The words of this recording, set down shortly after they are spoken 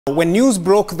When news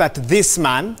broke that this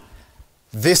man,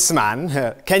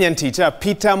 Kenyan teacher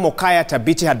Peter Mokaya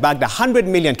Tabichi had bagged 100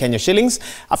 million Kenya shillings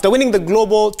after winning the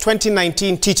Global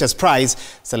 2019 Teachers Prize,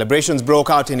 celebrations broke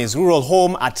out in his rural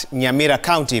home at Nyamira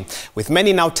County, with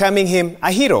many now terming him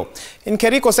a hero. In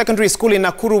Keriko Secondary School in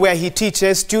Nakuru, where he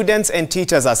teaches, students and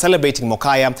teachers are celebrating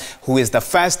Mokaya, who is the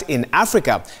first in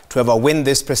Africa to ever win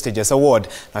this prestigious award.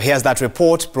 Now here's that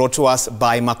report brought to us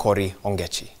by Makori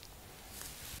Ongechi.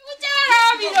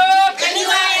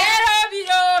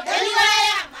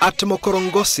 At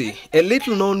Mokorongosi, a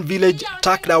little-known village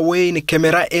tucked away in the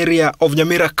Kemera area of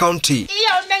Nyamira County,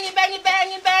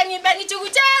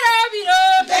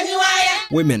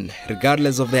 women,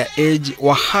 regardless of their age,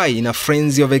 were high in a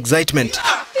frenzy of excitement.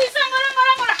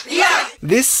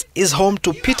 This is home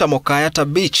to Peter Mokaya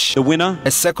Tabichi, the winner,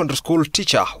 a secondary school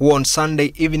teacher who on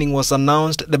Sunday evening was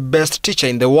announced the best teacher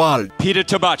in the world. Peter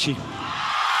Tabichi.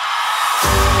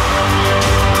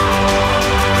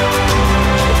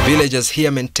 Villagers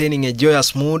here maintaining a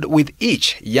joyous mood, with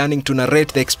each yearning to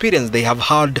narrate the experience they have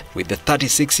had with the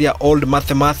 36-year-old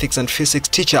mathematics and physics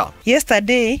teacher.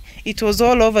 Yesterday, it was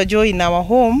all over joy in our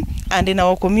home and in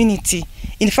our community.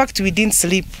 In fact, we didn't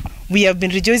sleep. We have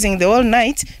been rejoicing the whole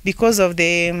night because of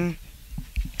the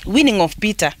winning of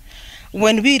Peter.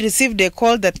 When we received a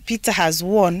call that Peter has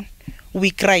won,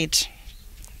 we cried.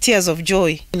 Tears of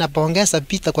joy. Napongeza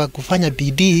Peter kwa kufanya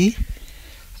bidii.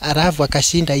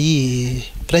 Akashinda hii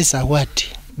prize award.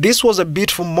 This was a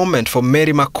beautiful moment for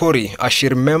Mary Makori as she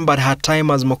remembered her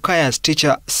time as Mokaya's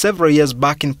teacher several years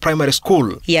back in primary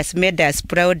school. He has made us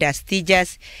proud as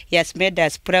teachers, he has made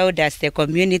us proud as the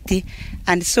community,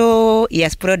 and so he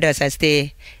has proud us as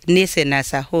the nation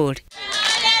as a whole.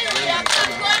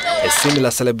 A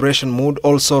similar celebration mood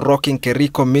also rocking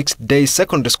Keriko Mixed Day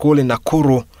Secondary School in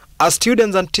Nakuru as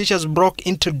students and teachers broke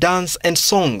into dance and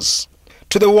songs.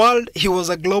 To the world, he was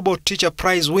a Global Teacher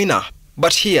Prize winner.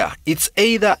 But here, it's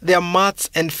either their maths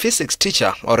and physics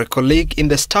teacher or a colleague in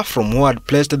the staff room who had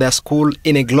placed their school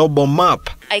in a global map.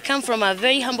 I come from a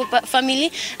very humble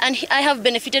family, and I have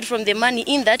benefited from the money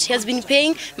in that he has been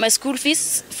paying my school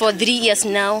fees for 3 years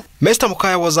now. Mr.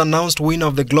 Mokaya was announced winner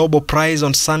of the Global Prize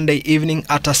on Sunday evening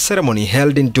at a ceremony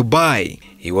held in Dubai.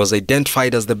 He was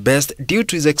identified as the best due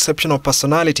to his exceptional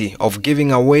personality of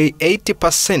giving away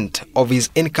 80% of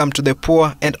his income to the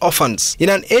poor and orphans. In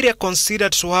an area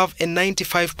considered to have a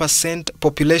 95%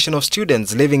 population of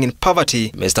students living in poverty,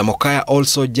 Mr. Mokaya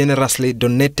also generously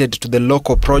donated to the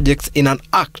local projects in an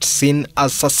act seen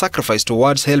as a sacrifice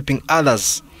towards helping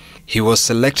others. He was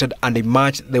selected and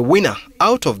emerged the winner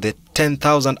out of the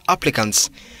 10,000 applicants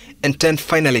and 10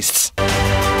 finalists.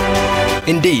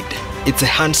 Indeed, it's a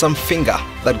handsome finger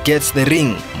that gets the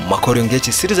ring. Makori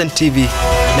Ongechi, Citizen TV,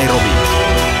 Nairobi.